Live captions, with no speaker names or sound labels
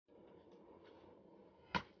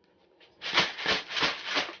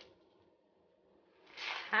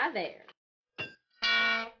Hi there.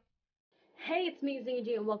 Hey, it's me, Zingy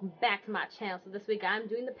G, and welcome back to my channel. So this week I'm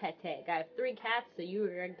doing the pet tag. I have 3 cats, so you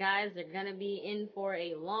guys are gonna be in for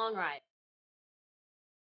a long ride.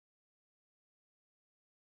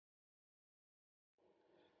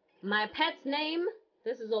 My pet's name,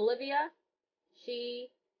 this is Olivia. She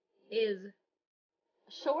is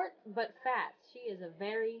short but fat. She is a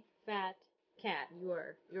very fat cat.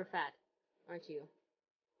 You're fat, aren't you?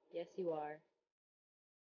 Yes, you are.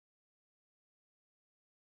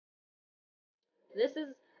 This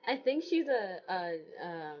is, I think she's a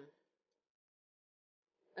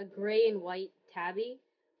gray and white tabby.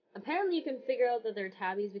 Apparently, you can figure out that they're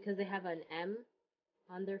tabbies because they have an M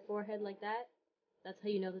on their forehead like that. That's how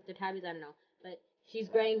you know that they're tabbies. I don't know, but she's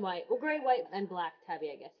gray and white. Well, gray, white, and black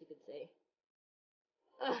tabby, I guess you could say.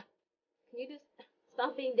 Ugh, can you just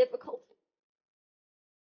stop being difficult?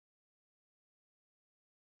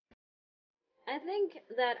 I think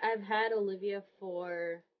that I've had Olivia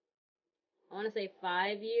for, I want to say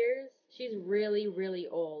 5 years. She's really, really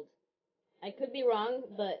old. I could be wrong,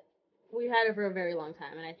 but we've had her for a very long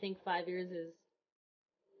time, and I think 5 years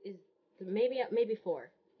is maybe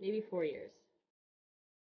 4 years.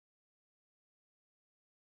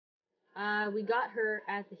 We got her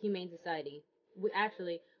at the Humane Society. We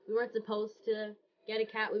weren't supposed to get a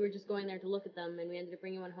cat. We were just going there to look at them, and we ended up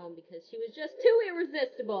bringing one home because she was just too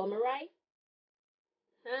irresistible. Am I right?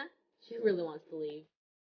 Huh? She really wants to leave.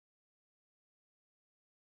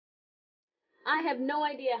 I have no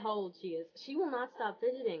idea how old she is. She will not stop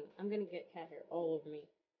fidgeting. I'm gonna get cat hair all over me.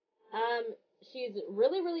 Um, she's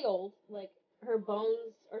really, really old. Like, her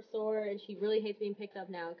bones are sore, and she really hates being picked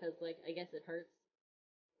up now because, like, I guess it hurts.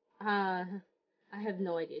 Uh, I have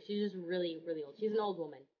no idea. She's just really, really old. She's an old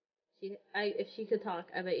woman. If she could talk,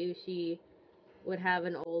 I bet you she would have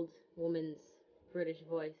an old woman's British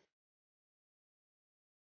voice.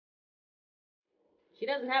 She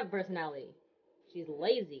doesn't have a personality. She's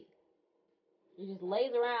lazy. She just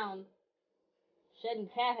lays around, shedding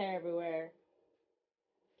cat hair everywhere.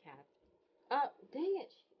 Cat. Oh, dang it.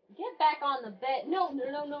 Get back on the bed. No, no,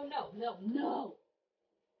 no, no, no, no, no.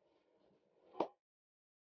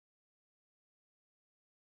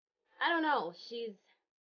 I don't know. She's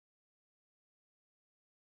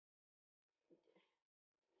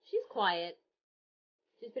quiet.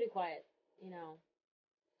 She's pretty quiet, you know.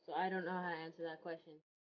 So I don't know how to answer that question.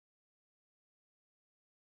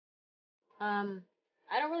 Um,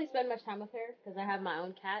 I don't really spend much time with her because I have my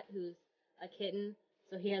own cat who's a kitten,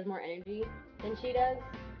 so he has more energy than she does.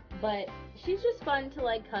 But she's just fun to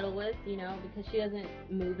like cuddle with, you know, because she doesn't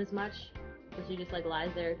move as much. So she just like lies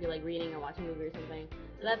there if you're like reading or watching a movie or something.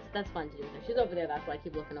 So that's fun to do with her. She's over there, that's why I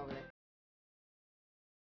keep looking over there.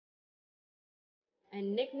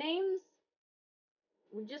 And nicknames,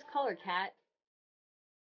 we just call her Cat.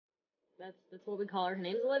 That's what we call her. Her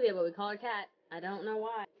name's Olivia, but we call her Cat. I don't know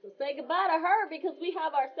why. So say goodbye to her because we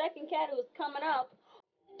have our second cat who's coming up.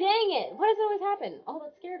 Dang it! Why does it always happen? Oh,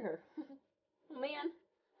 that scared her. Oh man.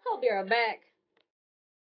 I'll be right back.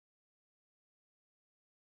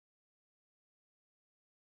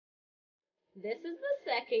 This is the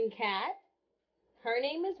second cat. Her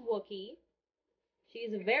name is Wookie.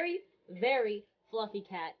 She's a very, very fluffy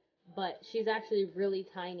cat, but she's actually really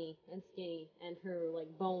tiny and skinny, and her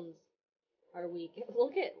like bones are weak.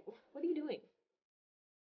 Look at what are you doing?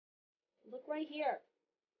 Look right here.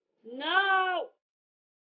 No!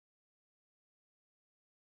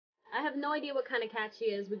 I have no idea what kind of cat she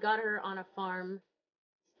is. We got her on a farm.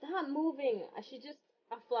 Stop moving. She's just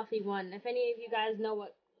a fluffy one. If any of you guys know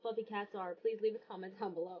what fluffy cats are, please leave a comment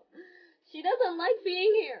down below. She doesn't like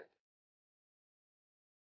being here.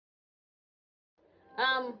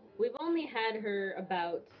 We've only had her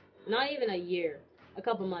about not even a year, a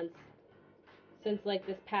couple months since like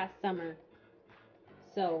this past summer.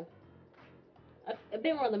 So a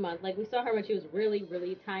bit more than a month. Like we saw her when she was really,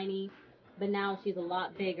 really tiny, but now she's a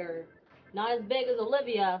lot bigger. Not as big as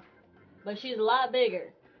Olivia, but she's a lot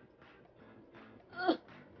bigger. Ugh.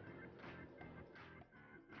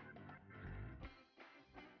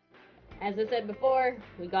 As I said before,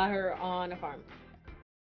 we got her on a farm.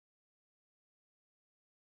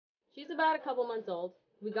 She's about a couple months old.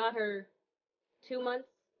 We got her 2 months.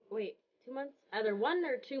 Wait, 2 months? Either 1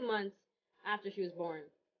 or 2 months after she was born.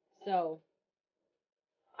 So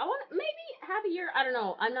I want maybe half a year. I don't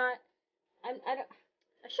know. I'm not. I don't.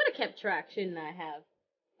 I should have kept track, shouldn't I have?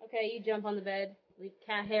 Okay, you jump on the bed, leave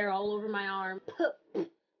cat hair all over my arm.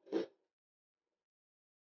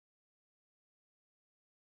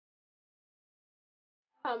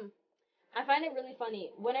 I find it really funny.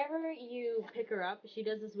 Whenever you pick her up, she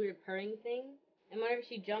does this weird purring thing, And whenever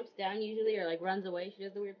she jumps down, usually, or like runs away, she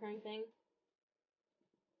does the weird purring thing.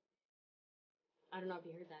 I don't know if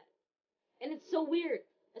you heard that. And it's so weird.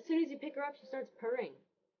 As soon as you pick her up, she starts purring.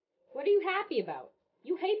 What are you happy about?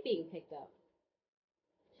 You hate being picked up.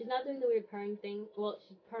 She's not doing the weird purring thing. Well,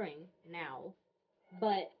 she's purring now,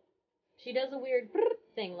 but she does a weird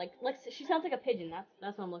thing. Like she sounds like a pigeon.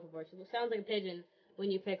 That's what I'm looking for. She sounds like a pigeon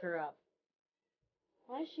when you pick her up.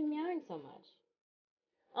 Why is she meowing so much?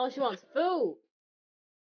 Oh, she wants food.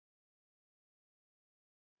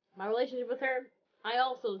 My relationship with her, I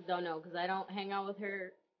also don't know because I don't hang out with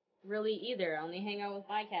her really either. I only hang out with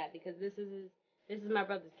my cat because this is my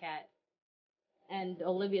brother's cat, and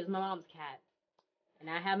Olivia's my mom's cat, and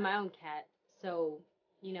I have my own cat. So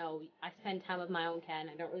I spend time with my own cat, and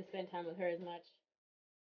I don't really spend time with her as much.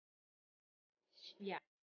 Yeah.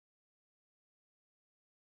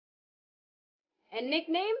 And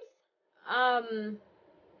nicknames? Um,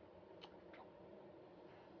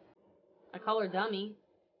 I call her Dummy.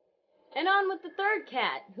 And on with the third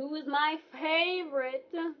cat, who is my favorite.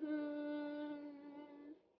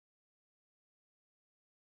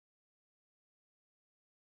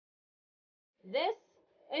 This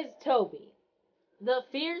is Toby, the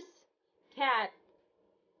fierce cat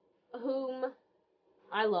whom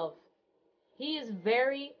I love. He is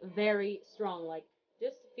very, very strong. Like,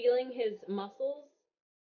 just feeling his muscles,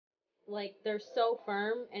 like, they're so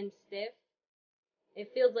firm and stiff.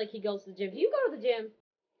 It feels like he goes to the gym. Do you go to the gym?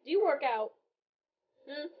 Do you work out?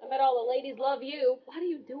 I bet all the ladies love you. What are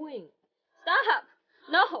you doing? Stop!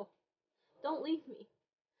 No! Don't leave me.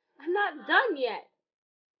 I'm not done yet.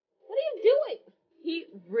 What are you doing? He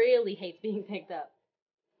really hates being picked up.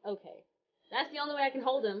 Okay. That's the only way I can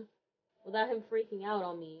hold him without him freaking out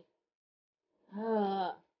on me.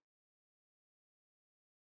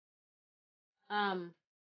 um,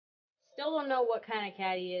 Still don't know what kind of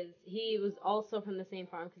cat he is. He was also from the same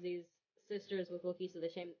farm because he's sisters with Wookie, so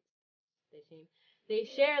they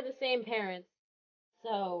share the same parents.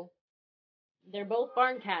 So they're both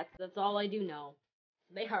barn cats. That's all I do know.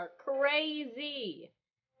 They are crazy,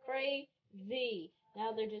 crazy.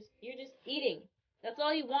 Now you're just eating. That's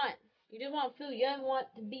all you want. You just want food. You don't want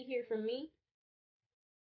to be here for me.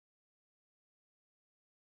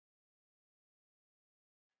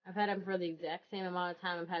 I've had him for the exact same amount of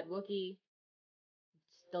time I've had Wookie.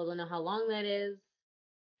 Still don't know how long that is.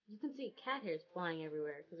 You can see cat hairs flying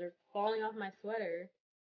everywhere because they're falling off my sweater.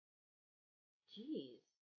 Jeez.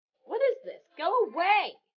 What is this? Go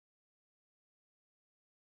away!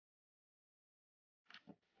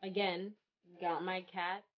 Again, got my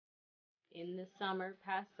cat in the summer,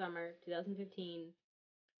 past summer, 2015,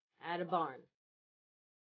 at a barn.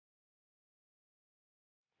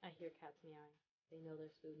 I hear cats meowing. They know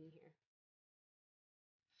there's food in here.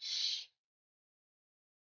 Shh.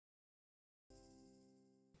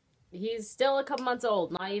 He's still a couple months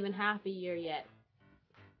old, not even half a year yet.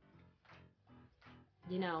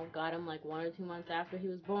 Got him like 1 or 2 months after he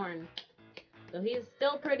was born. So he's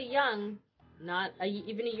still pretty young, not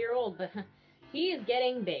even a year old, but he is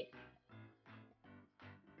getting big.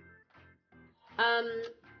 Um,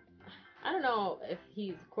 I don't know if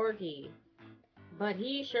he's quirky, but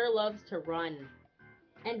he sure loves to run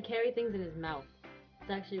and carry things in his mouth.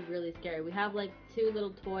 It's actually really scary. We have like two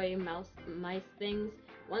little toy mice things.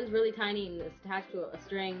 One's really tiny and it's attached to a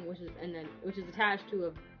string, which is attached to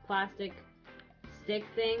a plastic stick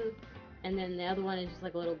thing, and then the other one is just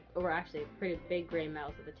like a little, or actually a pretty big gray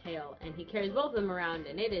mouse with a tail, and he carries both of them around,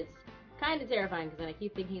 and it is kind of terrifying because then I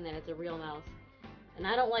keep thinking that it's a real mouse. And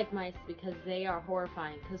I don't like mice because they are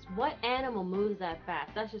horrifying. Because what animal moves that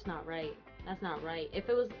fast? That's just not right. That's not right. If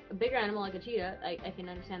it was a bigger animal like a cheetah, I can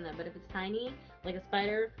understand that. But if it's tiny, like a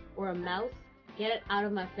spider or a mouse, get it out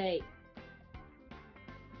of my face.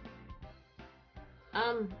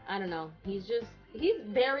 I don't know. He's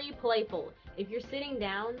very playful. If you're sitting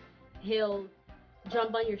down, he'll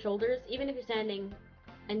jump on your shoulders. Even if you're standing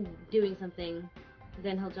and doing something,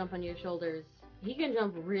 then he'll jump on your shoulders. He can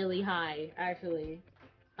jump really high, actually.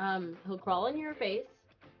 He'll crawl on your face.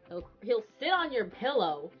 He'll sit on your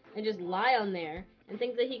pillow and just lie on there and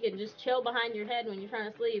think that he can just chill behind your head when you're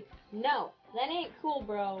trying to sleep. No, that ain't cool,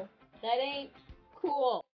 bro. That ain't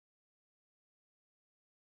cool.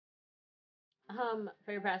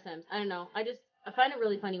 Favorite pastimes. I don't know. I find it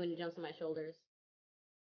really funny when he jumps on my shoulders.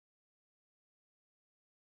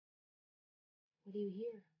 What do you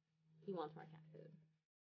hear? He wants more cat food.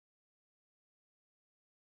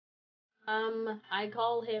 I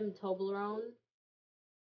call him Toblerone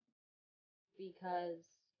because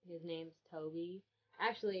his name's Toby.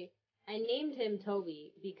 Actually, I named him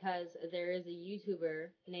Toby because there is a YouTuber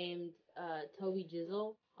named Toby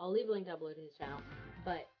Jizzle. I'll leave a link down below to his channel.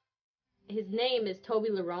 But his name is Toby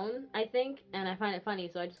Larone, I think, and I find it funny,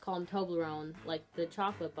 so I just call him Toblerone, like the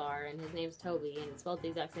chocolate bar, and his name's Toby, and it's spelled the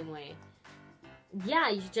exact same way. Yeah,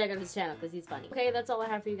 you should check out his channel because he's funny. Okay, that's all I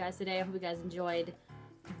have for you guys today. I hope you guys enjoyed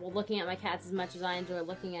looking at my cats as much as I enjoy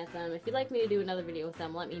looking at them. If you'd like me to do another video with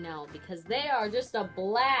them, let me know, because they are just a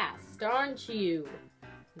blast, aren't you?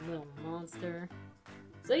 You little monster.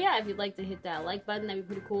 So yeah, if you'd like to hit that like button, that'd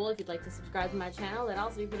be pretty cool. If you'd like to subscribe to my channel, that'd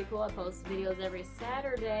also be pretty cool. I post videos every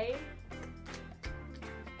Saturday.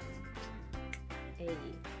 Hey.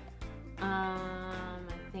 I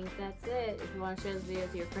think that's it. If you want to share this video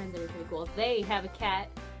to your friends, that'd be pretty cool. If they have a cat,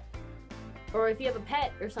 or if you have a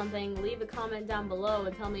pet or something, leave a comment down below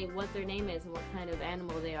and tell me what their name is and what kind of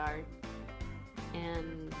animal they are.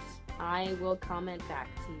 And I will comment back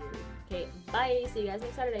to you. Okay, bye. See you guys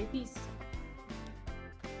next Saturday. Peace.